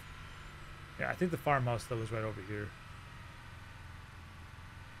that stuff. Yeah, I think the farmhouse, though, was right over here.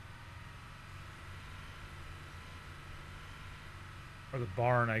 Or the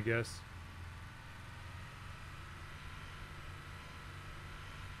barn, I guess.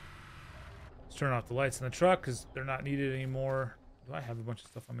 Let's turn off the lights in the truck because they're not needed anymore. Do I have a bunch of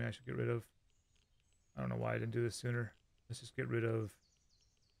stuff on me I should get rid of? I don't know why I didn't do this sooner. Let's just get rid of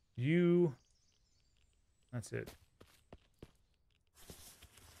you. That's it.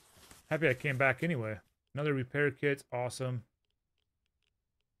 Happy I came back anyway. Another repair kit. Awesome.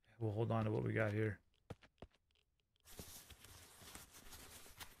 We'll hold on to what we got here.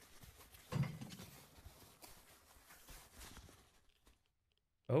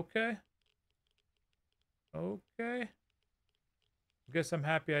 Okay. Okay. I guess I'm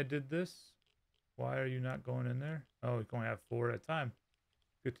happy I did this. Why are you not going in there? Oh, you can only have 4 at a time.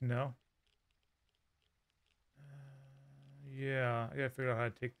 Good to know. Yeah, I gotta figure out how to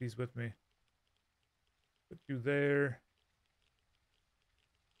take these with me. Put you there.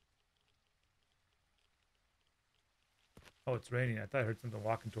 Oh, it's raining. I thought I heard something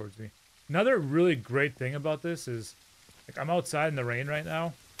walking towards me. Another really great thing about this is, like, I'm outside in the rain right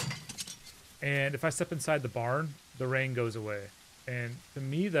now, and if I step inside the barn, the rain goes away. And to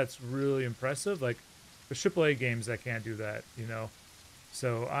me, that's really impressive. Like, the AAA games that can't do that, you know?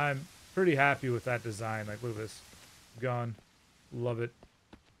 So I'm pretty happy with that design. Like, look at this. Gun. Love it.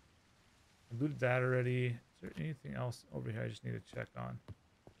 I looted that already. Is there anything else over here I just need to check on?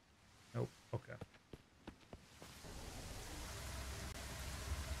 Nope. Okay.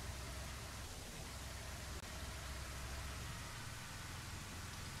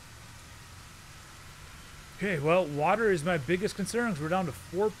 Okay, well, water is my biggest concern because we're down to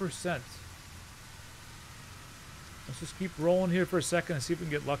 4%. Let's just keep rolling here for a second and see if we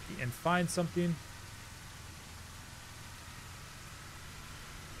can get lucky and find something.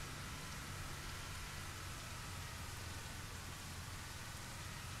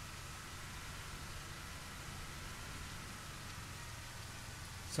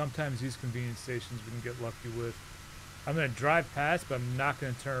 Sometimes these convenience stations we can get lucky with. I'm going to drive past, but I'm not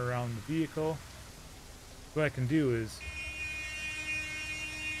going to turn around the vehicle. What I can do is...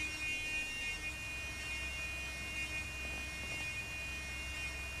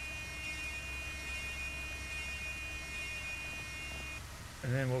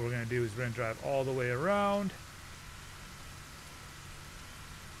 And then what we're going to do is we're going to drive all the way around.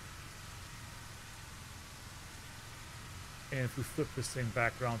 And if we flip this thing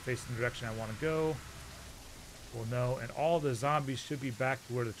back around facing the direction I want to go, we'll know. And all the zombies should be back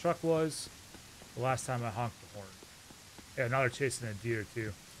to where the truck was the last time I honked the horn. Yeah, now they're chasing a deer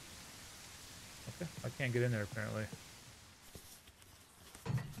too. Okay, I can't get in there apparently.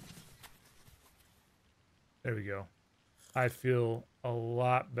 There we go. I feel a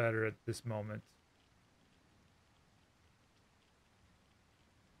lot better at this moment.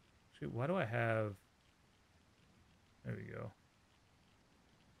 Actually, why do I have... There we go.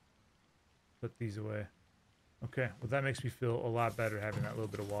 Put these away. Okay, well that makes me feel a lot better having that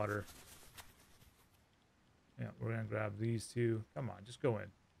little bit of water. Yeah, we're gonna grab these two. Come on, just go in.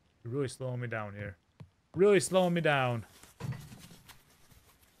 You're really slowing me down here. Really slowing me down.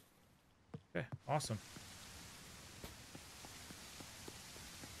 Okay, awesome.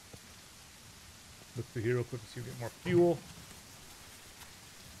 Look through here real quick to see if we get more fuel.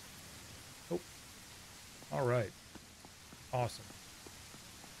 Oh. Alright. Awesome.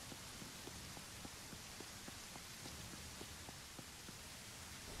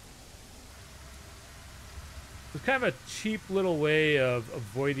 It's kind of a cheap little way of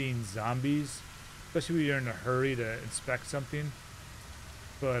avoiding zombies, especially when you're in a hurry to inspect something.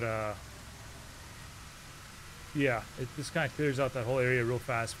 But, yeah, it just kind of clears out that whole area real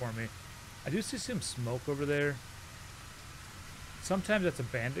fast for me. I do see some smoke over there. Sometimes that's a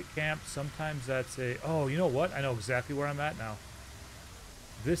bandit camp. Sometimes that's a... Oh, you know what? I know exactly where I'm at now.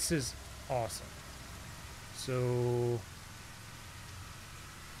 This is awesome. So...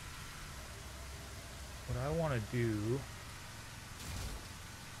 what I want to do...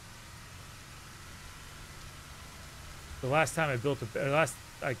 The last time I built a... last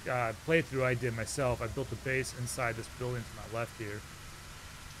playthrough I did myself, I built a base inside this building to my left here.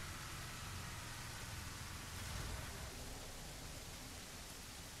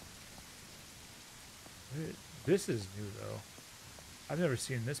 This is new though. I've never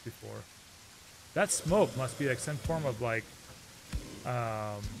seen this before. That smoke must be like some form of like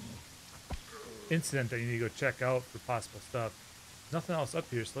incident that you need to go check out for possible stuff. Nothing else up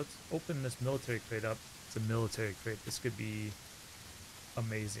here, so let's open this military crate up. It's a military crate. This could be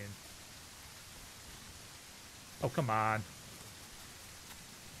amazing. Oh, come on.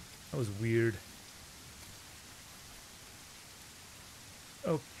 That was weird.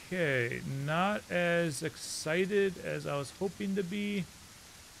 Okay, not as excited as I was hoping to be,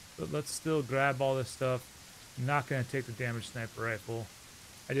 but let's still grab all this stuff. Not going to take the damaged sniper rifle.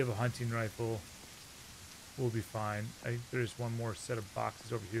 I do have a hunting rifle. We'll be fine. I think there's one more set of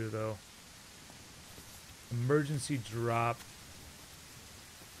boxes over here, though. Emergency drop.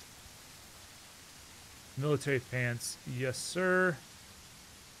 Military pants. Yes, sir.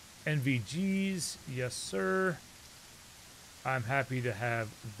 NVGs. Yes, sir. I'm happy to have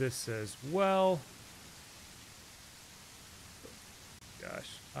this as well. Gosh,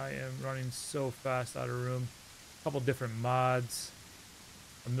 I am running so fast out of room. A couple different mods.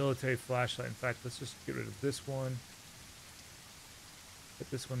 A military flashlight. In fact, let's just get rid of this one. Put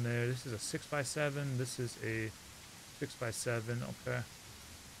this one there. This is a 6x7. This is a 6x7. Okay.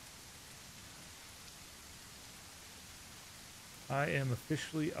 I am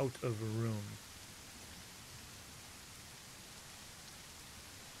officially out of room.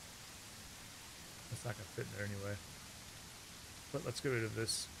 It's not gonna fit in there anyway. But let's get rid of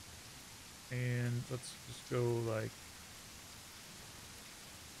this. And let's just go like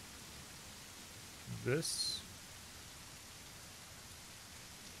this.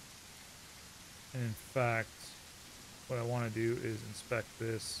 And in fact, what I want to do is inspect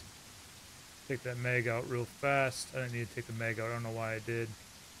this. Take that mag out real fast. I didn't need to take the mag out. I don't know why I did.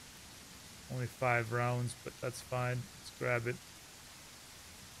 Only 5 rounds, but that's fine. Let's grab it.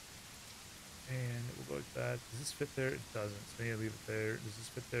 And it will go like that. Does this fit there? It doesn't. So I need to leave it there. Does this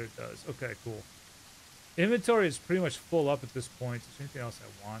fit there? It does. Okay, cool. Inventory is pretty much full up at this point. Is there anything else I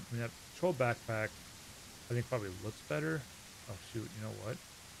want? I mean, that patrol backpack, I think probably looks better. Oh, shoot. You know what?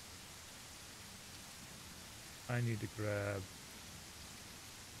 I need to grab...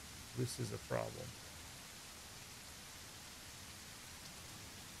 This is a problem.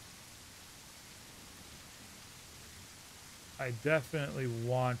 I definitely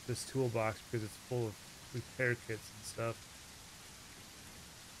want this toolbox because it's full of repair kits and stuff.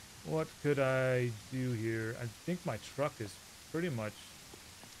 What could I do here? I think my truck is pretty much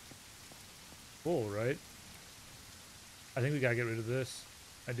full, right? I think we gotta get rid of this.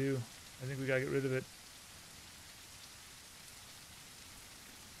 I do. I think we gotta get rid of it.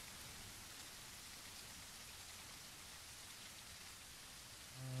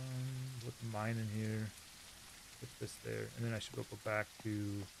 Put the mine in here. Put this there. And then I should go back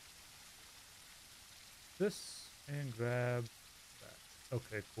to this and grab that.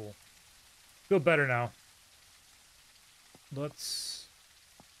 Okay, cool. Feel better now. Let's...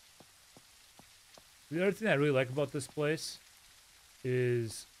 The other thing I really like about this place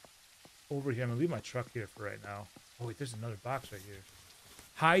is over here. I'm going to leave my truck here for right now. Oh, wait, there's another box right here.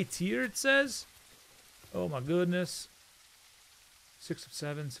 High tier, it says? Oh, my goodness. 6 of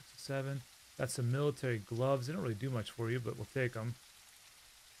 7, 6 of 7. That's some military gloves. They don't really do much for you, but we'll take them.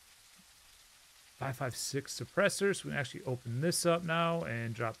 5.56 suppressors. So we can actually open this up now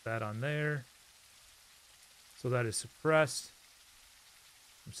and drop that on there. So that is suppressed.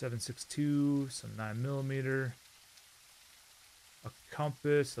 Some 7.62, some 9mm. A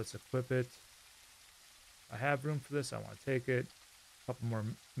compass. Let's equip it. I have room for this. I want to take it. A couple more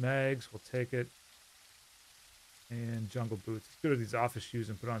mags. We'll take it. And jungle boots. Let's go to these office shoes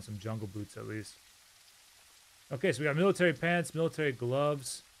and put on some jungle boots at least. Okay, so we got military pants, military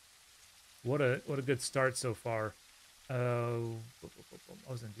gloves. What a good start so far. I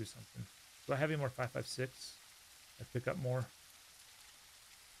was gonna do something. Do I have any more 5.56? I pick up more.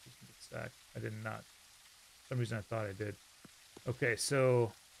 Stack. I did not. For some reason I thought I did. Okay,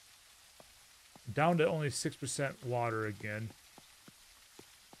 so down to only 6% water again.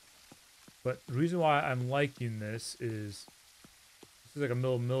 But the reason why I'm liking this is like a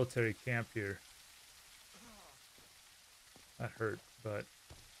military camp here. That hurt, but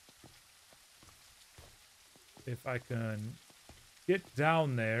if I can get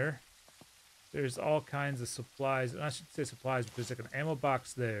down there, there's all kinds of supplies. And I should say supplies, but there's like an ammo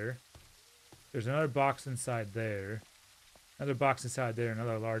box there. There's another box inside there. Another box inside there.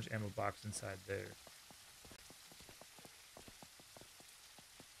 Another large ammo box inside there.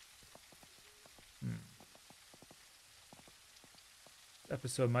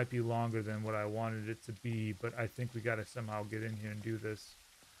 Episode might be longer than what I wanted it to be, but I think we gotta somehow get in here and do this.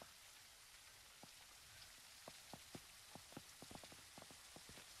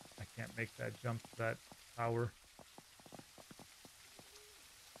 I can't make that jump to that tower.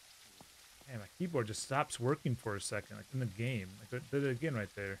 Man, my keyboard just stops working for a second, like in the game. Like I did it again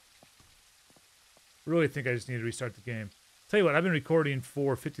right there. Really think I just need to restart the game. Tell you what, I've been recording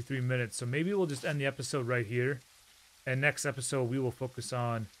for 53 minutes, so maybe we'll just end the episode right here. And next episode, we will focus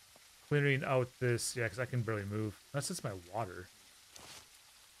on clearing out this... Yeah, because I can barely move. Unless it's my water.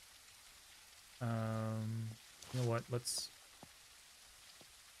 You know what? Let's...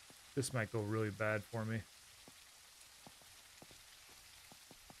 This might go really bad for me. In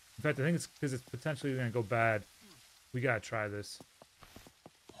fact, I think it's because it's potentially going to go bad. We got to try this.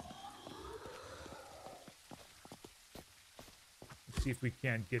 Let's see if we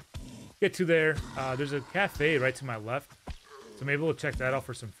can get to there. There's a cafe right to my left, so maybe we'll check that out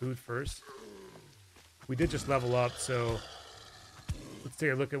for some food first. We did just level up, so let's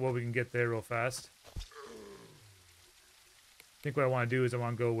take a look at what we can get there real fast. I think what I want to do is I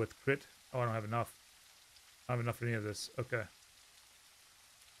want to go with crit. Oh, I don't have enough. I don't have enough for any of this. Okay.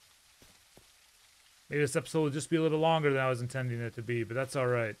 Maybe this episode will just be a little longer than I was intending it to be, but that's all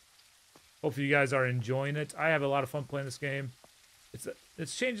right. Hopefully you guys are enjoying it. I have a lot of fun playing this game. It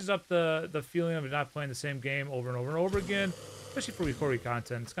changes up the feeling of not playing the same game over and over and over again, especially for recording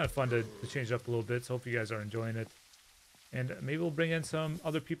content. It's kind of fun to change it up a little bit, so hope you guys are enjoying it. And maybe we'll bring in some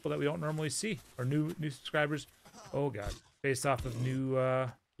other people that we don't normally see, or new subscribers. Oh god, based off of new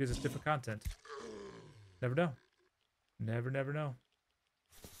gives us different content. Never know. Never know.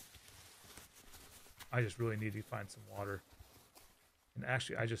 I just really need to find some water. And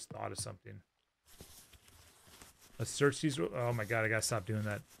actually, I just thought of something. Let's search these. Oh my god, I gotta stop doing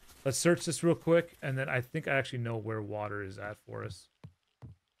that. Let's search this real quick, and then I think I actually know where water is at for us.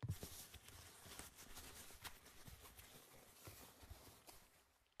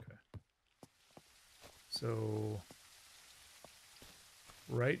 Okay. So,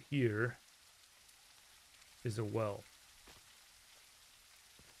 right here is a well.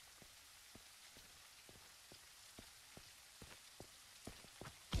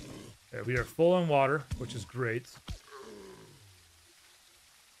 There, we are full on water, which is great.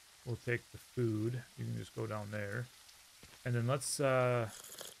 We'll take the food. You can just go down there. And then let's fill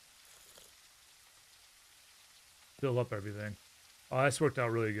up everything. Oh, this worked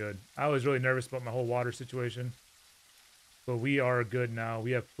out really good. I was really nervous about my whole water situation. But we are good now.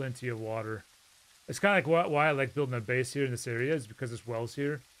 We have plenty of water. It's kind of like why I like building a base here in this area, is because there's wells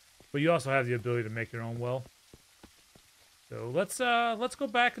here. But you also have the ability to make your own well. So let's go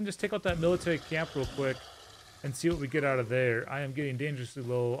back and just take out that military camp real quick and see what we get out of there. I am getting dangerously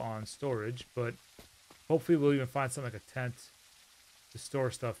low on storage, but hopefully we'll even find something like a tent to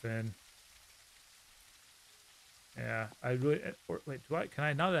store stuff in. Yeah, I really... Or, wait, can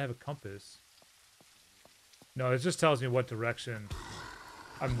I... Now that I have a compass... No, it just tells me what direction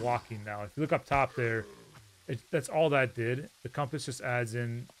I'm walking now. If you look up top there, that's all that did. The compass just adds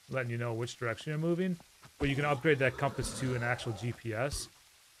in, letting you know which direction you're moving. But you can upgrade that compass to an actual GPS,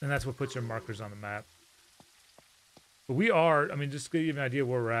 and that's what puts your markers on the map. But we are, I mean, just to give you an idea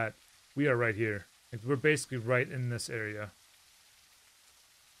where we're at, we are right here. Like, we're basically right in this area.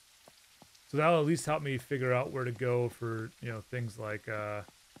 So that'll at least help me figure out where to go for, you know, things like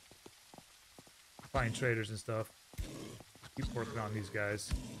find traders and stuff. Just keep working on these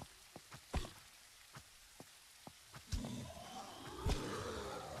guys.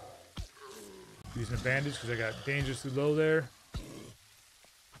 Using a bandage because I got dangerously low there.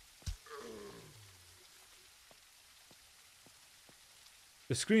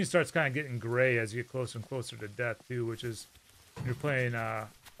 The screen starts kind of getting gray as you get closer and closer to death too, which is when you're playing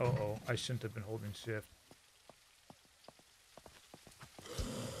uh-oh, I shouldn't have been holding shift.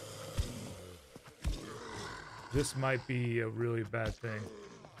 This might be a really bad thing.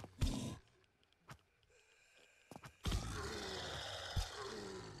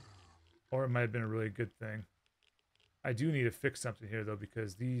 Or it might have been a really good thing. I do need to fix something here though,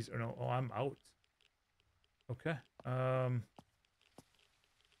 because these are no... Oh, I'm out. Okay.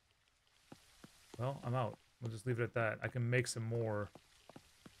 Well, I'm out. We'll just leave it at that. I can make some more.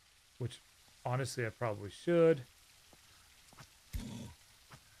 Which, honestly, I probably should.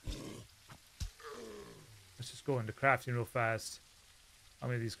 Let's just go into crafting real fast. How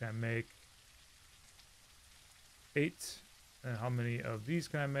many of these can I make? 8. And how many of these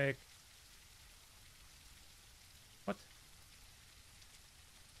can I make? What?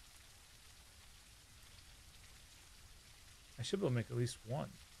 I should be able to make at least one.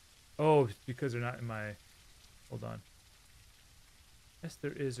 Oh, because they're not in my... Hold on. Yes,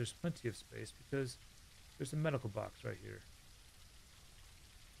 there is. There's plenty of space because there's a medical box right here.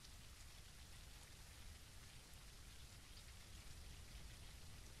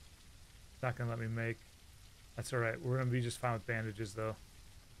 It's not going to let me make... That's alright. We're going to be just fine with bandages, though.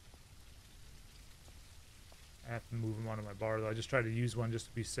 I have to move them onto my bar, though. I just tried to use one just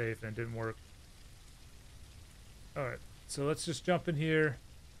to be safe, and it didn't work. Alright, so let's just jump in here.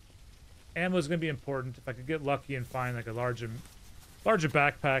 Ammo is going to be important. If I could get lucky and find, like, a larger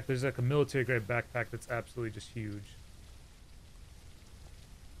backpack. There's, like, a military-grade backpack that's absolutely just huge.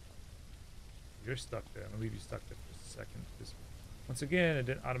 You're stuck there. I'm going to leave you stuck there for just a second. Because, once again, it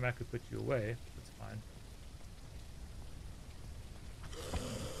didn't automatically put you away. That's fine.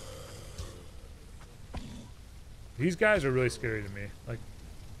 These guys are really scary to me. Like,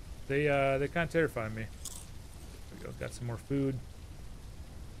 they kind of terrify me. There we go. Got some more food.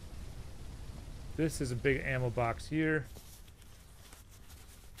 This is a big ammo box here.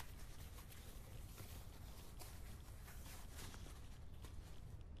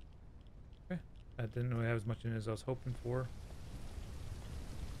 Okay. I didn't really have as much in it as I was hoping for.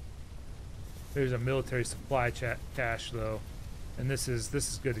 There's a military supply cache though, and this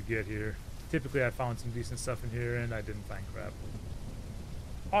is good to get here. Typically, I found some decent stuff in here, and I didn't find crap.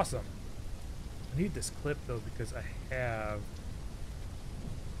 Awesome. I need this clip though because I have.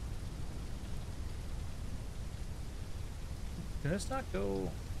 Can this not go?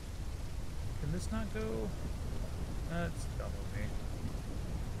 Can this not go? That's dumb of me.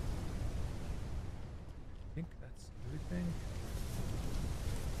 I think that's everything.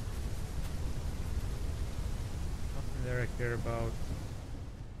 Nothing there I care about.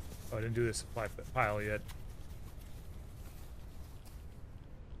 Oh, I didn't do the supply pile yet.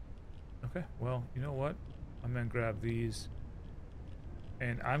 Okay, well, you know what? I'm gonna grab these.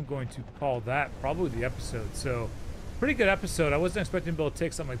 And I'm going to call that probably the episode. So, pretty good episode. I wasn't expecting to be able to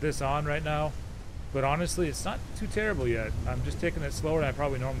take something like this on right now. But honestly, it's not too terrible yet. I'm just taking it slower than I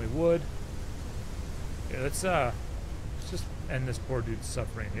probably normally would. Yeah, let's just end this poor dude's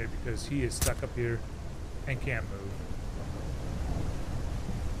suffering here because he is stuck up here and can't move.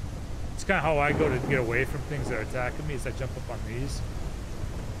 It's kind of how I go to get away from things that are attacking me is I jump up on these.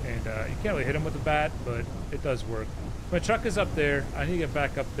 And you can't really hit him with a bat, but it does work. My truck is up there. I need to get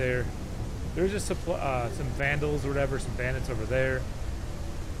back up there. There's just some vandals or whatever, some bandits over there.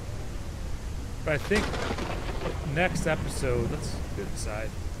 But I think next episode, let's get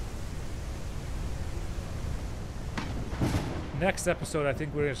inside. Next episode, I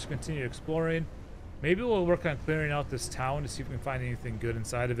think we're going to continue exploring. Maybe we'll work on clearing out this town to see if we can find anything good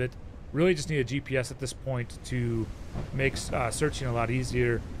inside of it. Really just need a GPS at this point to make searching a lot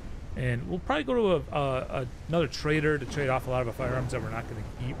easier. And we'll probably go to another trader to trade off a lot of our firearms that we're not going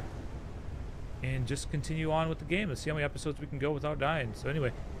to keep. And just continue on with the game. Let's see how many episodes we can go without dying. So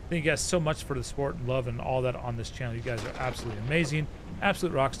anyway, thank you guys so much for the support and love and all that on this channel. You guys are absolutely amazing.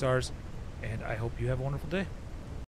 Absolute rock stars. And I hope you have a wonderful day.